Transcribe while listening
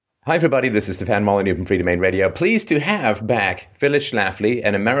Hi, everybody. This is Stefan Molyneux from Free Domain Radio. Pleased to have back Phyllis Schlafly,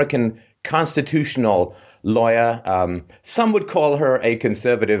 an American constitutional lawyer. Some would call her a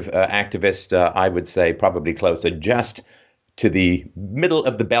conservative activist. I would say probably closer just to the middle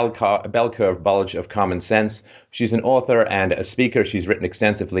of the bell curve bulge of common sense. She's an author and a speaker. She's written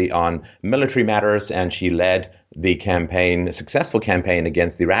extensively on military matters, and she led the campaign, a successful campaign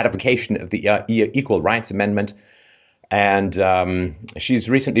against the ratification of the Equal Rights Amendment. And she's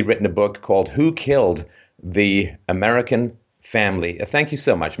recently written a book called Who Killed the American Family? Thank you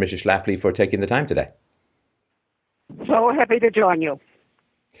so much, Mrs. Schlafly, for taking the time today. So happy to join you.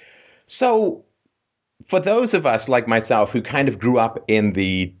 So, for those of us like myself who kind of grew up in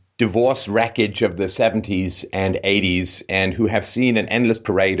the divorce wreckage of the 70s and 80s and who have seen an endless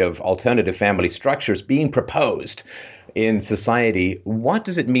parade of alternative family structures being proposed in society, what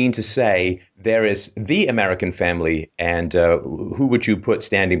does it mean to say there is the American family, and who would you put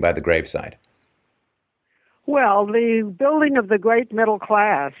standing by the graveside? Well, the building of the great middle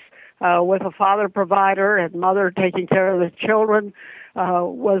class with a father provider and mother taking care of the children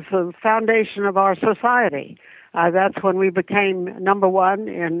was the foundation of our society. That's when we became number one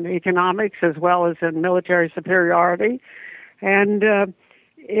in economics as well as in military superiority. And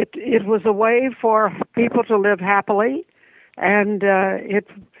it was a way for people to live happily, and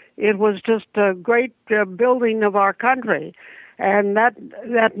it was just a great building of our country. And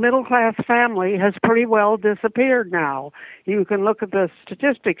that middle class family has pretty well disappeared now. You can look at the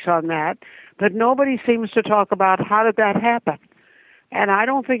statistics on that, but nobody seems to talk about how did that happen. And I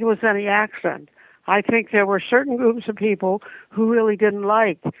don't think it was any accident. I think there were certain groups of people who really didn't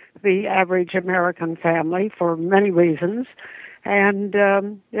like the average American family for many reasons, and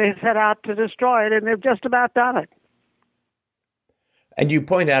they set out to destroy it, and they've just about done it. And you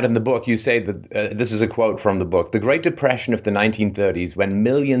point out in the book, you say that, this is a quote from the book, the Great Depression of the 1930s, when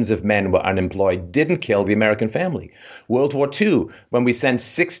millions of men were unemployed, didn't kill the American family. World War II, when we sent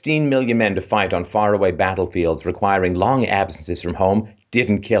 16 million men to fight on faraway battlefields requiring long absences from home,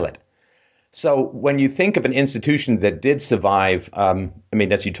 didn't kill it. So when you think of an institution that did survive,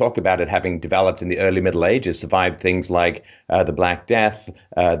 as you talk about it having developed in the early Middle Ages, survived things like the Black Death,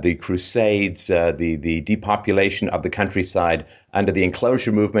 the Crusades, the depopulation of the countryside under the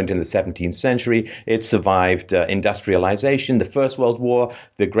enclosure movement in the 17th century. It survived industrialization, the First World War,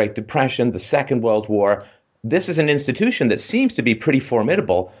 the Great Depression, the Second World War. This is an institution that seems to be pretty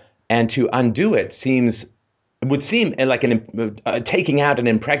formidable, and to undo it would seem like taking out an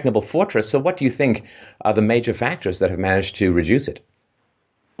impregnable fortress. So what do you think are the major factors that have managed to reduce it?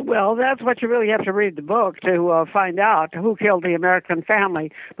 Well, that's what you really have to read the book to find out who killed the American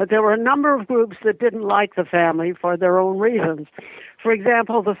family. But there were a number of groups that didn't like the family for their own reasons. For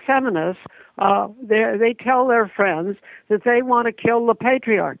example, the feminists, they tell their friends that they want to kill the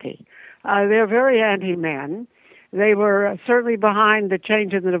patriarchy. They're very anti-men. They were certainly behind the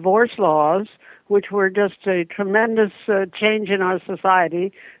change in the divorce laws, which were just a tremendous change in our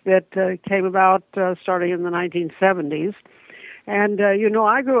society that came about starting in the 1970s. And,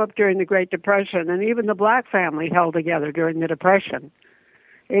 I grew up during the Great Depression, and even the black family held together during the Depression.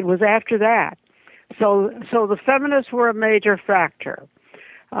 It was after that. So the feminists were a major factor.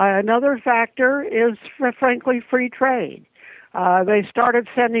 Another factor is, frankly, free trade. They started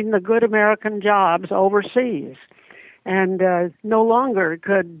sending the good American jobs overseas. And no longer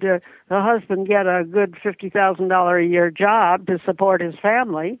could the husband get a good $50,000 a year job to support his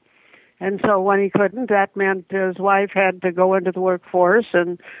family. And so when he couldn't, that meant his wife had to go into the workforce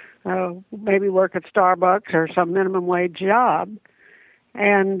and maybe work at Starbucks or some minimum wage job.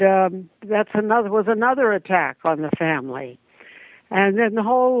 And was another attack on the family. And then the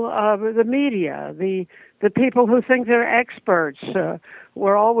whole the media, the people who think they're experts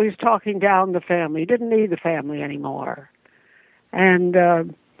were always talking down the family, didn't need the family anymore. And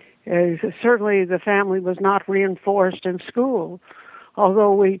certainly the family was not reinforced in school,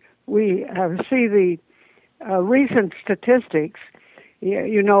 although we see the recent statistics.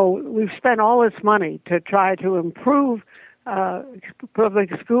 We've spent all this money to try to improve public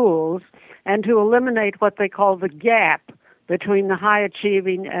schools and to eliminate what they call the gap between the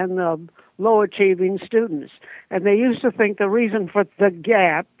high-achieving and the low-achieving students. And they used to think the reason for the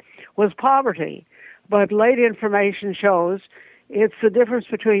gap was poverty. But late information shows it's the difference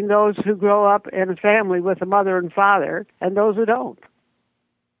between those who grow up in a family with a mother and father and those who don't.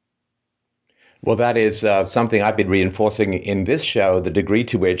 Well, that is something I've been reinforcing in this show, the degree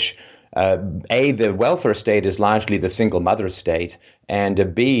to which the welfare state is largely the single mother state,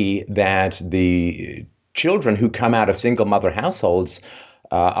 and B, that the children who come out of single mother households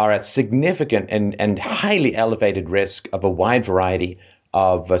are at significant and highly elevated risk of a wide variety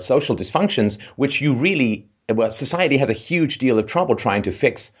of social dysfunctions, which society has a huge deal of trouble trying to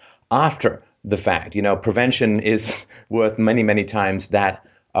fix after the fact. Prevention is worth many, many times that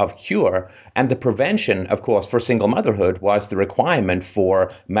of cure. And the prevention, of course, for single motherhood was the requirement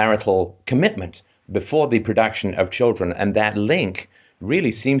for marital commitment before the production of children. And that link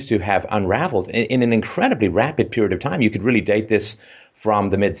really seems to have unraveled in an incredibly rapid period of time. You could really date this from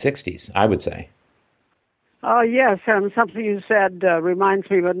the mid-'60s, I would say. Yes, and something you said reminds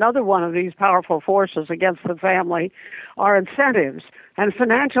me of another one of these powerful forces against the family are incentives. And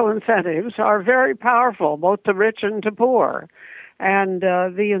financial incentives are very powerful, both to rich and to poor. And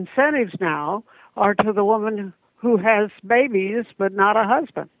the incentives now are to the woman who has babies but not a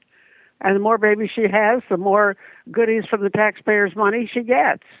husband. And the more babies she has, the more goodies from the taxpayers' money she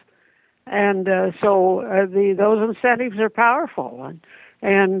gets. And those incentives are powerful.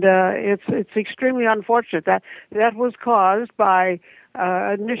 And it's extremely unfortunate that was caused by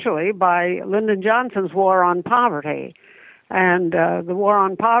initially by Lyndon Johnson's war on poverty, and the war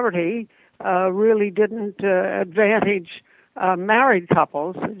on poverty really didn't advantage married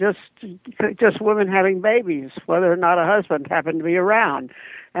couples, just women having babies, whether or not a husband happened to be around.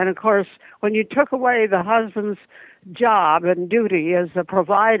 And of course, when you took away the husband's job and duty as a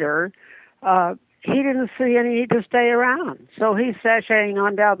provider, he didn't see any need to stay around. So he's sashaying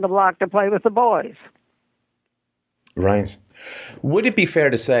on down the block to play with the boys. Right. Would it be fair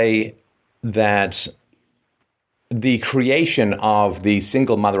to say that the creation of the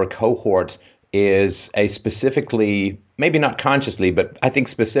single mother cohort is a specifically, maybe not consciously, but I think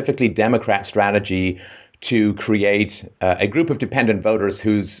specifically Democrat strategy to create a group of dependent voters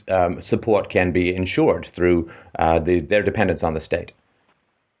whose support can be ensured through their dependence on the state?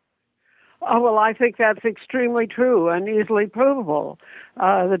 Oh, well, I think that's extremely true and easily provable.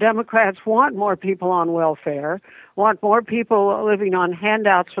 The Democrats want more people on welfare, want more people living on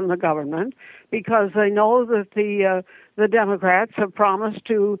handouts from the government, because they know that the Democrats have promised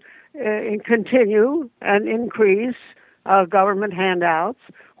to continue and increase government handouts,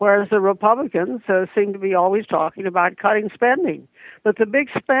 whereas the Republicans seem to be always talking about cutting spending. But the big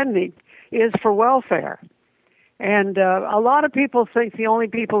spending is for welfare. And a lot of people think the only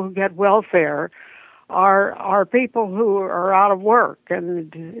people who get welfare are people who are out of work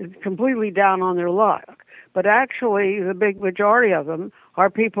and completely down on their luck. But actually, the big majority of them are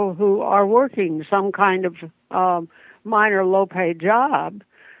people who are working some kind of minor low-paid job,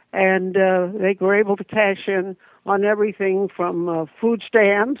 and they were able to cash in on everything from food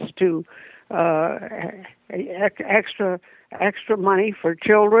stamps to extra money for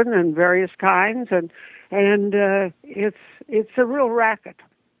children and various kinds, and it's a real racket.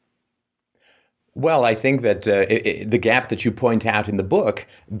 Well, I think that the gap that you point out in the book,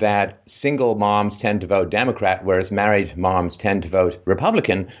 that single moms tend to vote Democrat, whereas married moms tend to vote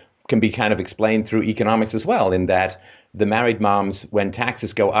Republican, can be kind of explained through economics as well, in that the married moms, when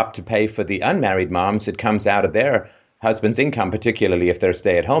taxes go up to pay for the unmarried moms, it comes out of their husband's income, particularly if they're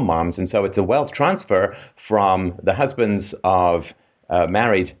stay-at-home moms. And so it's a wealth transfer from the husbands of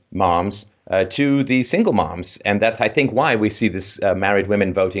married moms to the single moms. And that's, I think, why we see this married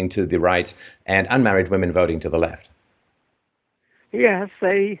women voting to the right and unmarried women voting to the left. Yes,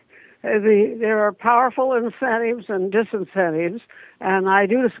 there are powerful incentives and disincentives, and I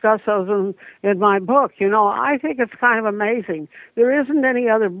do discuss those in my book. I think it's kind of amazing. There isn't any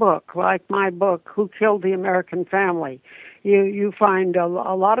other book like my book, Who Killed the American Family. You find a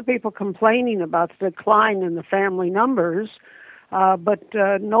lot of people complaining about the decline in the family numbers, but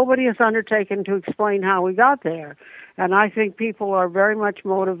nobody has undertaken to explain how we got there. And I think people are very much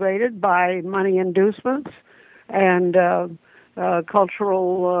motivated by money inducements and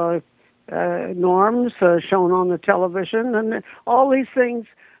cultural norms shown on the television. And all these things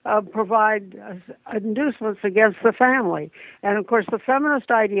provide inducements against the family. And, of course, the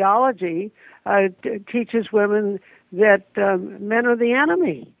feminist ideology teaches women that men are the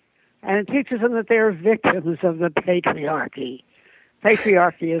enemy. And it teaches them that they are victims of the patriarchy.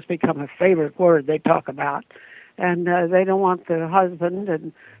 Patriarchy has become a favorite word they talk about, and they don't want the husband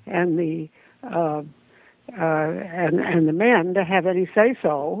and the men to have any say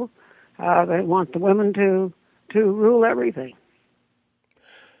so. They want the women to rule everything.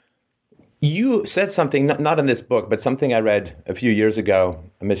 You said something, not in this book, but something I read a few years ago,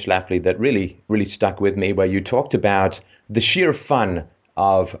 Ms. Schlafly, that really, really stuck with me, where you talked about the sheer fun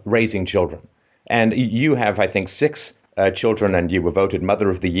of raising children. And you have, I think, 6 children, and you were voted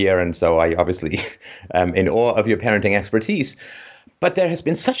Mother of the Year, and so I obviously am in awe of your parenting expertise. But there has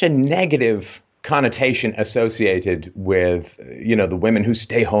been such a negative connotation associated with, the women who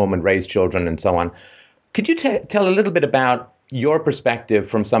stay home and raise children and so on. Could you tell a little bit about your perspective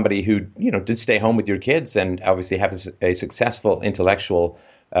from somebody who, did stay home with your kids and obviously have a successful intellectual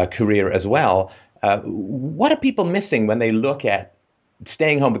career as well. What are people missing when they look at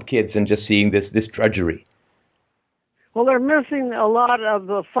staying home with kids and just seeing this drudgery? Well, they're missing a lot of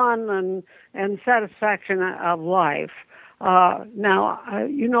the fun and satisfaction of life. Now,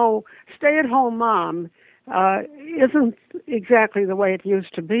 stay-at-home mom isn't exactly the way it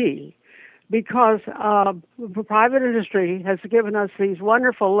used to be, because the private industry has given us these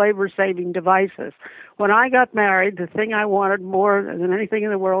wonderful labor-saving devices. When I got married, the thing I wanted more than anything in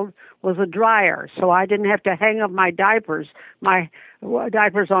the world was a dryer, so I didn't have to hang up my diapers on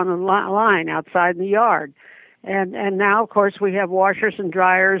a line outside in the yard. And now, of course, we have washers and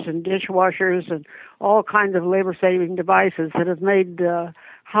dryers and dishwashers and all kinds of labor-saving devices that have made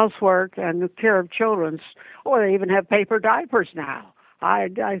housework and the care of children. Or they even have paper diapers now.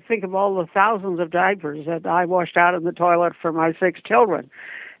 I think of all the thousands of diapers that I washed out in the toilet for my 6 children.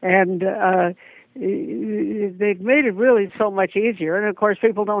 And they've made it really so much easier. And, of course,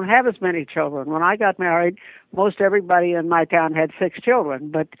 people don't have as many children. When I got married, most everybody in my town had 6 children.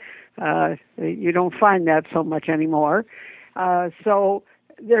 But you don't find that so much anymore. So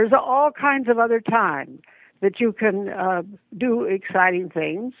there's all kinds of other time that you can do exciting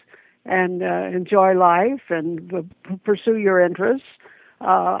things and enjoy life and pursue your interests.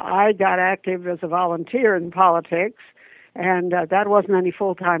 I got active as a volunteer in politics, and that wasn't any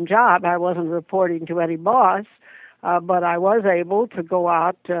full-time job. I wasn't reporting to any boss, but I was able to go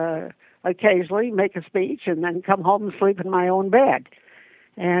out occasionally, make a speech, and then come home and sleep in my own bed.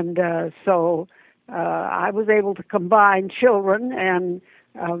 And so I was able to combine children and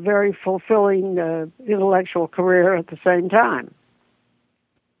a very fulfilling intellectual career at the same time.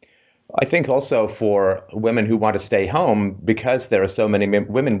 I think also for women who want to stay home, because there are so many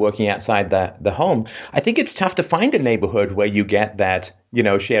women working outside the home, I think it's tough to find a neighborhood where you get that,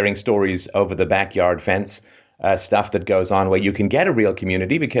 sharing stories over the backyard fence stuff that goes on, where you can get a real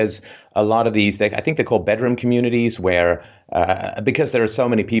community, because a lot of these, I think they're called bedroom communities, where because there are so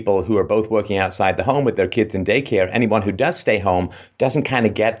many people who are both working outside the home with their kids in daycare, anyone who does stay home doesn't kind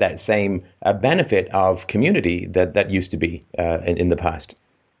of get that same benefit of community that used to be in the past.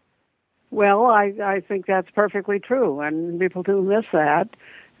 Well, I think that's perfectly true, and people do miss that,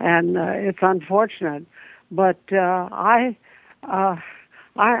 and it's unfortunate. But I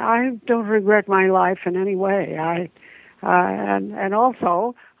don't regret my life in any way. And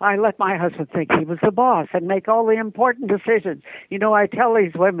also I let my husband think he was the boss and make all the important decisions. I tell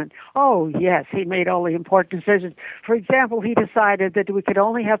these women, oh yes, he made all the important decisions. For example, he decided that we could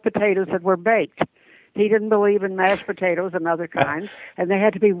only have potatoes that were baked. He didn't believe in mashed potatoes and other kinds, and they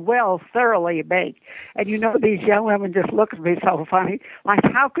had to be thoroughly baked. And these young women just look at me so funny, like,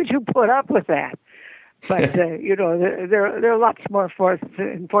 how could you put up with that? But, there are lots more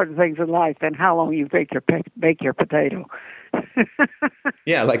important things in life than how long you bake your potato.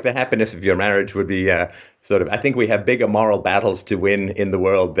 Yeah, like the happiness of your marriage would be I think we have bigger moral battles to win in the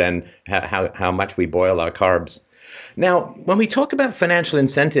world than how much we boil our carbs. Now, when we talk about financial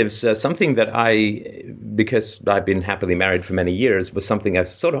incentives, something that because I've been happily married for many years, was something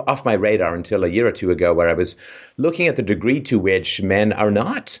that's sort of off my radar until a year or two ago, where I was looking at the degree to which men are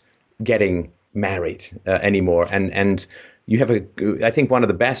not getting married anymore. And you have I think one of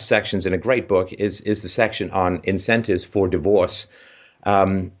the best sections in a great book is the section on incentives for divorce.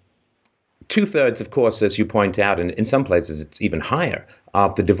 2/3, of course, as you point out, and in some places it's even higher,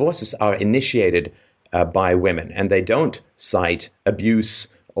 of the divorces are initiated by women, and they don't cite abuse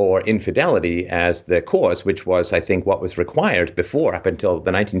or infidelity as the cause, which was, I think, what was required before. Up until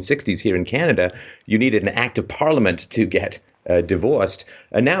the 1960s here in Canada, you needed an act of parliament to get divorced.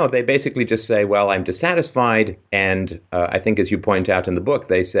 And now they basically just say, well, I'm dissatisfied. And I think, as you point out in the book,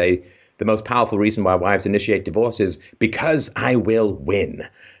 they say the most powerful reason why wives initiate divorce is because I will win.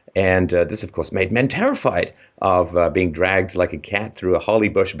 And this, of course, made men terrified of being dragged like a cat through a holly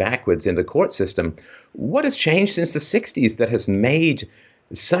bush backwards in the court system. What has changed since the 60s that has made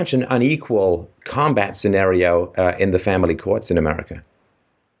such an unequal combat scenario in the family courts in America?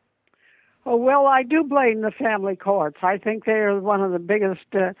 Oh, well, I do blame the family courts. I think they are one of the biggest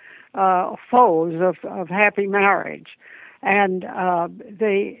foes of happy marriage. And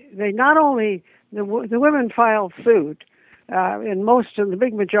they not only, the women file suit in the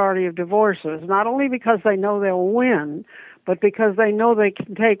big majority of divorces, not only because they know they'll win, but because they know they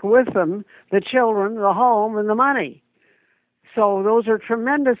can take with them the children, the home, and the money. So those are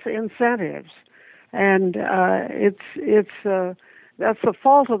tremendous incentives, and that's the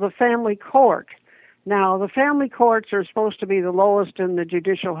fault of the family court. Now, the family courts are supposed to be the lowest in the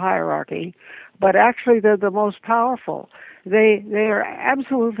judicial hierarchy, but actually they're the most powerful. they are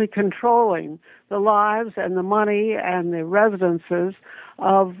absolutely controlling the lives and the money and the residences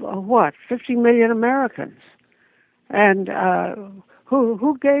of 50 million Americans. And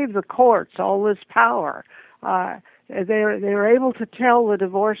who gave the courts all this power? They're able to tell the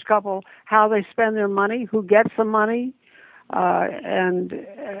divorced couple how they spend their money, who gets the money, and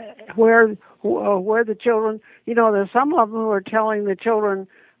where the children. There's some of them who are telling the children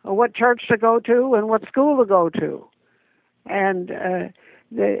what church to go to and what school to go to. And as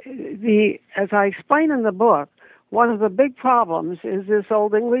I explain in the book, one of the big problems is this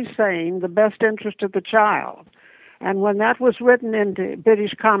old English saying, the best interest of the child. And when that was written into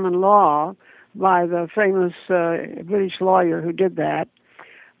British common law by the famous British lawyer who did that,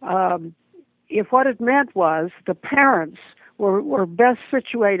 if what it meant was the parents were best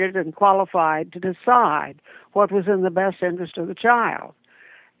situated and qualified to decide what was in the best interest of the child.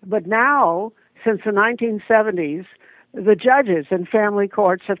 But now, since the 1970s, the judges in family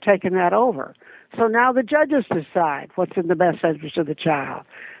courts have taken that over. So now the judges decide what's in the best interest of the child.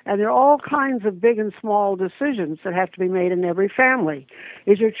 And there are all kinds of big and small decisions that have to be made in every family.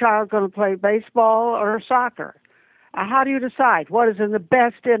 Is your child going to play baseball or soccer? How do you decide what is in the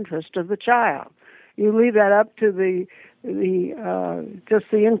best interest of the child? You leave that up to just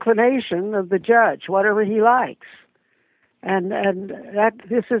the inclination of the judge, whatever he likes. And that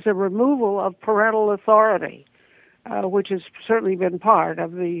this is a removal of parental authority, which has certainly been part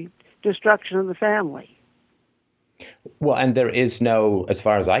of the destruction of the family. Well, and there is no, as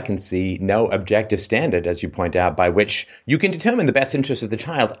far as I can see, no objective standard, as you point out, by which you can determine the best interest of the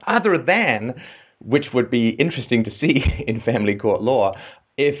child, other than, which would be interesting to see in family court law,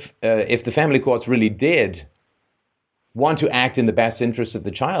 if the family courts really did want to act in the best interest of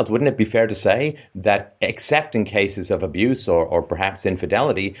the child, wouldn't it be fair to say that, except in cases of abuse or perhaps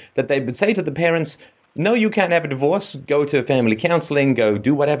infidelity, that they would say to the parents, no, you can't have a divorce, go to family counseling, go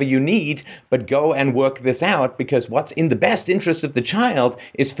do whatever you need, but go and work this out, because what's in the best interest of the child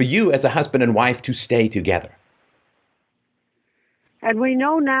is for you as a husband and wife to stay together. And we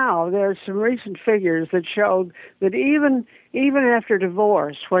know now, there's some recent figures that showed that even after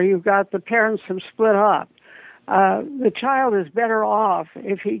divorce, where you've got the parents have split up, the child is better off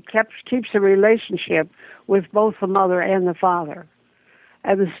if he keeps a relationship with both the mother and the father.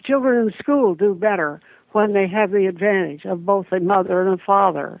 And the children in school do better when they have the advantage of both a mother and a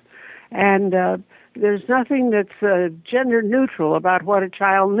father. And there's nothing that's gender neutral about what a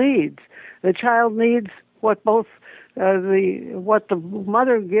child needs. The child needs what both what the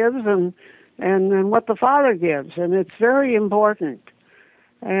mother gives and what the father gives, and it's very important.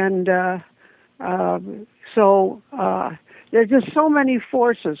 And so there's just so many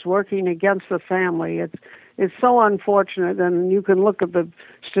forces working against the family. It's so unfortunate, and you can look at the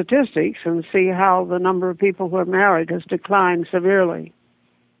statistics and see how the number of people who are married has declined severely.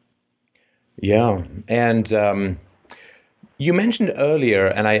 Yeah, and you mentioned earlier,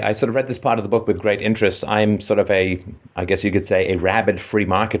 and I sort of read this part of the book with great interest, I'm sort of I guess you could say, a rabid free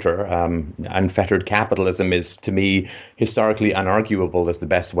marketer. Unfettered capitalism is, to me, historically unarguable as the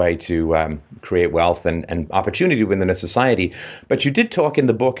best way to create wealth and opportunity within a society. But you did talk in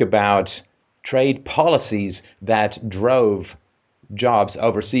the book about trade policies that drove jobs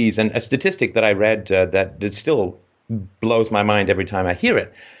overseas. And a statistic that I read that it still blows my mind every time I hear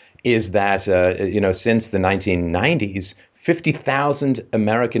it is that, since the 1990s, 50,000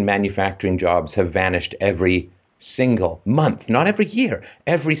 American manufacturing jobs have vanished every single month, not every year,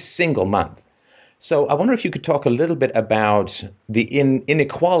 every single month. So I wonder if you could talk a little bit about the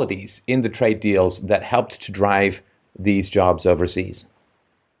inequalities in the trade deals that helped to drive these jobs overseas.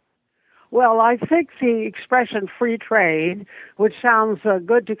 Well, I think the expression free trade, which sounds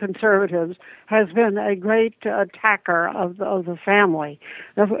good to conservatives, has been a great attacker of the family.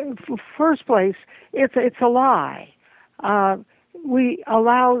 In the first place, it's a lie. We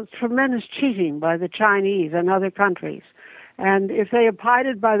allow tremendous cheating by the Chinese and other countries. And if they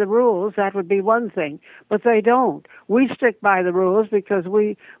abided by the rules, that would be one thing. But they don't. We stick by the rules because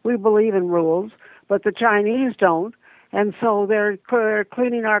we believe in rules, but the Chinese don't. And so they're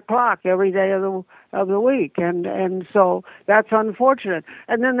cleaning our clock every day of the week, and so that's unfortunate.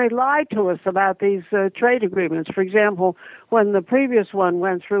 And then they lied to us about these trade agreements. For example, when the previous one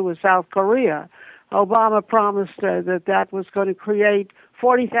went through with South Korea, Obama promised that was going to create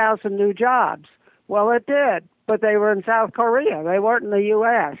 40,000 new jobs. Well, it did, but they were in South Korea. They weren't in the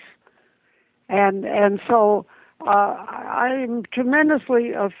U.S. And so I'm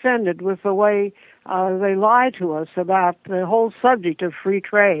tremendously offended with the way they lie to us about the whole subject of free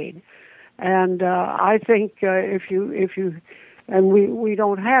trade. And I think if you and we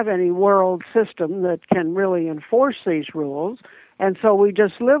don't have any world system that can really enforce these rules, and so we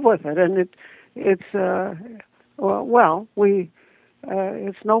just live with it, and it's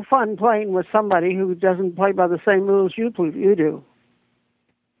no fun playing with somebody who doesn't play by the same rules you do.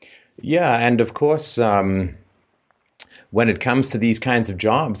 Yeah, and of course, when it comes to these kinds of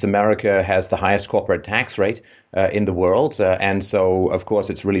jobs, America has the highest corporate tax rate in the world, and so of course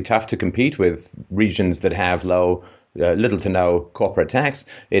it's really tough to compete with regions that have little to no corporate tax.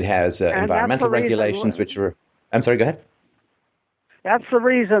 It has environmental regulations, which are. I'm sorry. Go ahead. That's the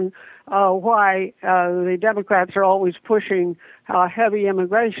reason why the Democrats are always pushing heavy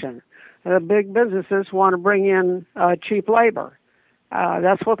immigration. The big businesses want to bring in cheap labor.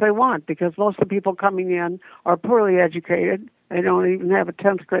 That's what they want, because most of the people coming in are poorly educated. They don't even have a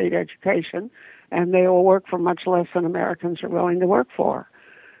 10th grade education, and they will work for much less than Americans are willing to work for.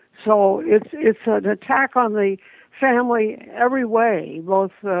 So it's an attack on the family every way,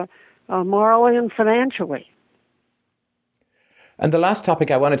 both morally and financially. And the last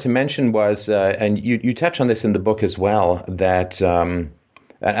topic I wanted to mention was, and you touch on this in the book as well, that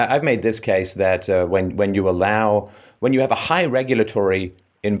I've made this case that when you have a high regulatory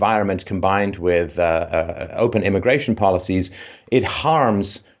environment combined with open immigration policies, it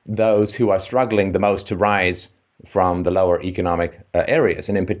harms those who are struggling the most to rise from the lower economic areas,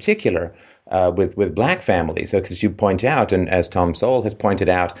 and in particular with black families. So, because you point out, and as Tom Sowell has pointed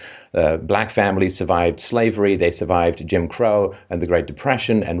out, black families survived slavery, they survived Jim Crow and the Great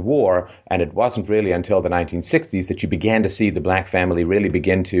Depression and war, and it wasn't really until the 1960s that you began to see the black family really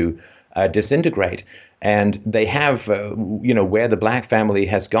begin to disintegrate. And they have, where the black family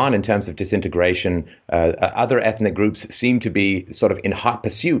has gone in terms of disintegration, other ethnic groups seem to be sort of in hot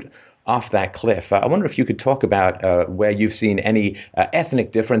pursuit off that cliff. I wonder if you could talk about where you've seen any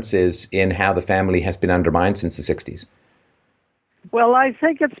ethnic differences in how the family has been undermined since the 60s. Well, I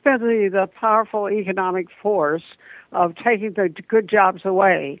think it's been the powerful economic force of taking the good jobs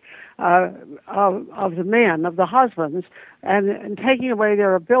away of the men, of the husbands, and taking away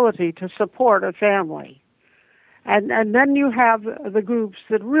their ability to support a family. And then you have the groups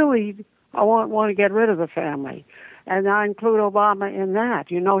that really want to get rid of the family. And I include Obama in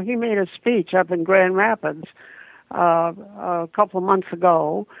that. You know, he made a speech up in Grand Rapids a couple of months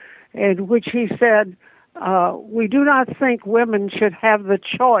ago in which he said, we do not think women should have the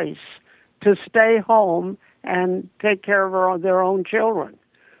choice to stay home and take care of their own children.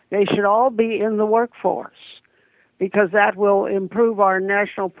 They should all be in the workforce because that will improve our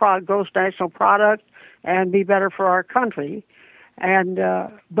gross national product and be better for our country. And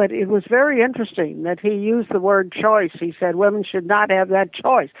but it was very interesting that he used the word choice. He said women should not have that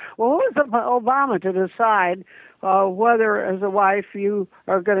choice. Well, who is Obama to decide whether, as a wife, you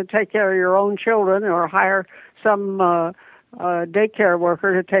are going to take care of your own children or hire some daycare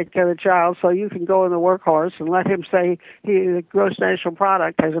worker to take care of the child so you can go in the workhorse and let him say the gross national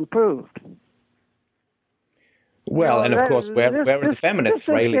product has improved? Well, and of course, where are the feminists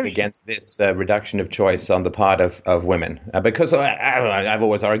railing against this reduction of choice on the part of women? Because I've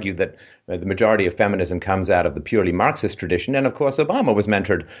always argued that the majority of feminism comes out of the purely Marxist tradition. And of course, Obama was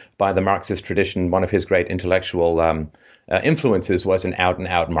mentored by the Marxist tradition. One of his great intellectual influences was an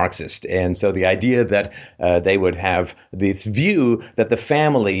out-and-out Marxist. And so the idea that they would have this view that the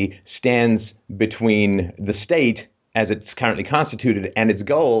family stands between the state as it's currently constituted and its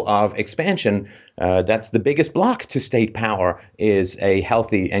goal of expansion, that's the biggest block to state power, is a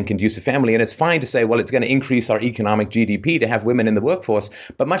healthy and conducive family. And it's fine to say, well, it's going to increase our economic GDP to have women in the workforce.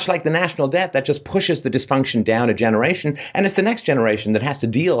 But much like the national debt, that just pushes the dysfunction down a generation. And it's the next generation that has to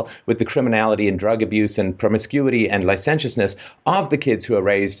deal with the criminality and drug abuse and promiscuity and licentiousness of the kids who are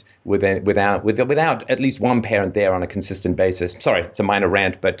raised without at least one parent there on a consistent basis. Sorry, it's a minor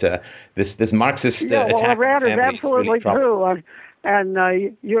rant, but this Marxist attack on the family is absolutely true.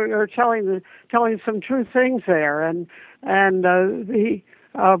 And you're telling some true things there, and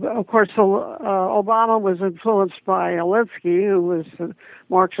of course Obama was influenced by Alinsky, who was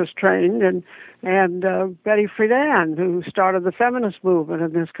Marxist trained, and Betty Friedan, who started the feminist movement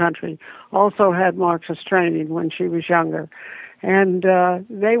in this country, also had Marxist training when she was younger. And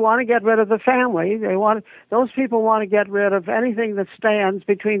they want to get rid of the family. Those people want to get rid of anything that stands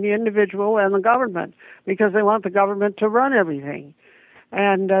between the individual and the government, because they want the government to run everything.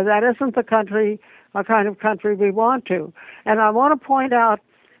 And that isn't a kind of country we want to. And I want to point out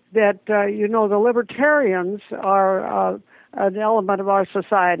that, the libertarians are an element of our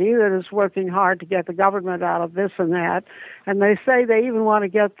society that is working hard to get the government out of this and that. And they say they even want to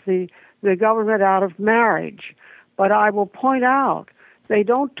get the government out of marriage. But I will point out they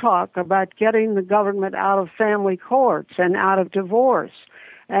don't talk about getting the government out of family courts and out of divorce.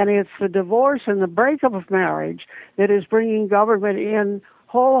 And it's the divorce and the breakup of marriage that is bringing government in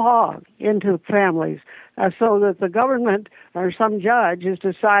whole hog into families, so that the government or some judge is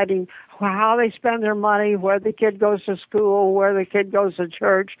deciding how they spend their money, where the kid goes to school, where the kid goes to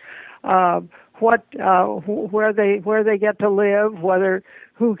church, where they get to live,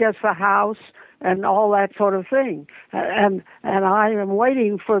 who gets the house, and all that sort of thing. And I am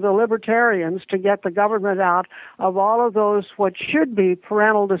waiting for the libertarians to get the government out of all of those what should be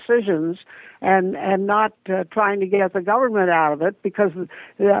parental decisions, and not trying to get the government out of it, because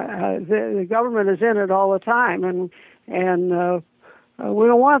the government is in it all the time, and we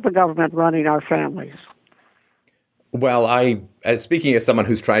don't want the government running our families. Well, speaking as someone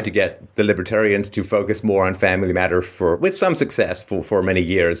who's tried to get the libertarians to focus more on family matter with some success for many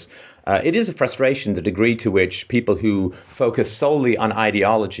years, it is a frustration the degree to which people who focus solely on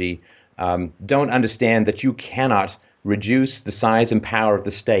ideology don't understand that you cannot reduce the size and power of the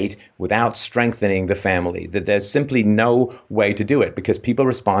state without strengthening the family. That there's simply no way to do it, because people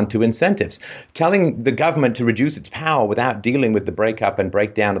respond to incentives. Telling the government to reduce its power without dealing with the breakup and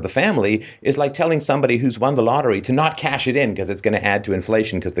breakdown of the family is like telling somebody who's won the lottery to not cash it in because it's going to add to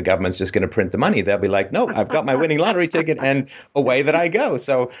inflation, because the government's just going to print the money. They'll be like, no, I've got my winning lottery ticket and away that I go.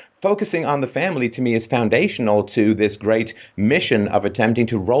 So focusing on the family, to me, is foundational to this great mission of attempting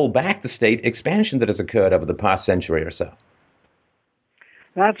to roll back the state expansion that has occurred over the past century or so.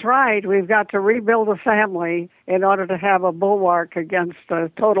 That's right. We've got to rebuild a family in order to have a bulwark against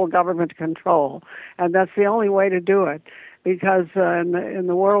total government control. And that's the only way to do it. Because in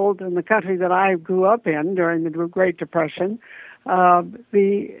the world, in the country that I grew up in during the Great Depression,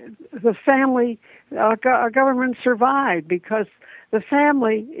 the family, our government survived because the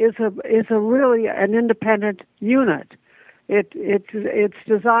family is a really an independent unit. It's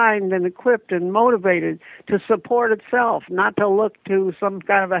designed and equipped and motivated to support itself, not to look to some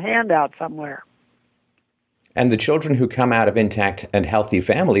kind of a handout somewhere. And the children who come out of intact and healthy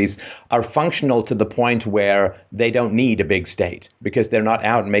families are functional to the point where they don't need a big state, because they're not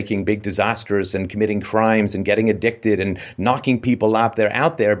out making big disasters and committing crimes and getting addicted and knocking people up. They're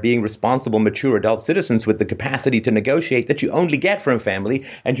out there being responsible, mature adult citizens with the capacity to negotiate that you only get from family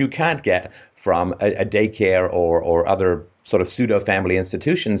and you can't get from a daycare or other sort of pseudo-family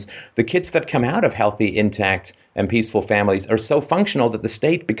institutions. The kids that come out of healthy, intact, and peaceful families are so functional that the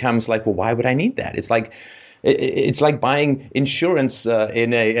state becomes like, well, why would I need that? It's like buying insurance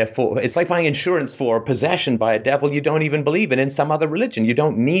it's like buying insurance for possession by a devil you don't even believe in some other religion. You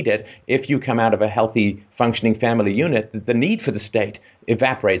don't need it if you come out of a healthy, functioning family unit. The need for the state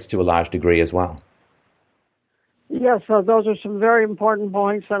evaporates to a large degree as well. Yes, so those are some very important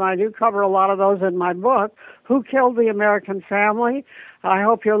points, and I do cover a lot of those in my book, Who Killed the American Family? I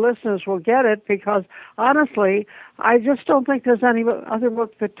hope your listeners will get it, because honestly, I just don't think there's any other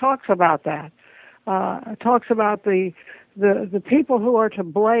book that talks about that. Talks about the people who are to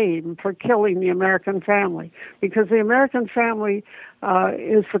blame for killing the American family, because the American family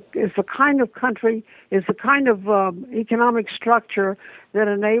is the kind of country, is the kind of economic structure that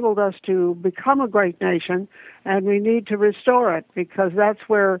enabled us to become a great nation, and we need to restore it, because that's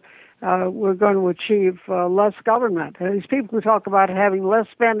where we're going to achieve less government. And these people who talk about having less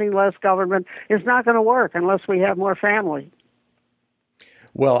spending, less government, is not going to work unless we have more family.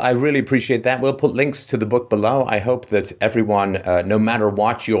 Well, I really appreciate that. We'll put links to the book below. I hope that everyone, no matter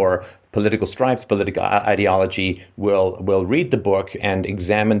what your political stripes, political ideology, will read the book and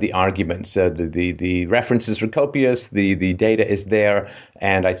examine the arguments. The references are copious, the data is there,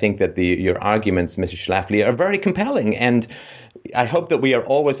 and I think that your arguments, Mrs. Schlafly, are very compelling. And I hope that we are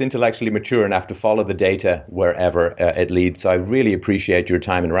always intellectually mature enough to follow the data wherever it leads. So I really appreciate your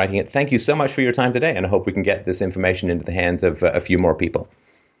time in writing it. Thank you so much for your time today, and I hope we can get this information into the hands of a few more people.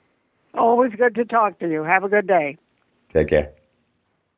 Always good to talk to you. Have a good day. Take care.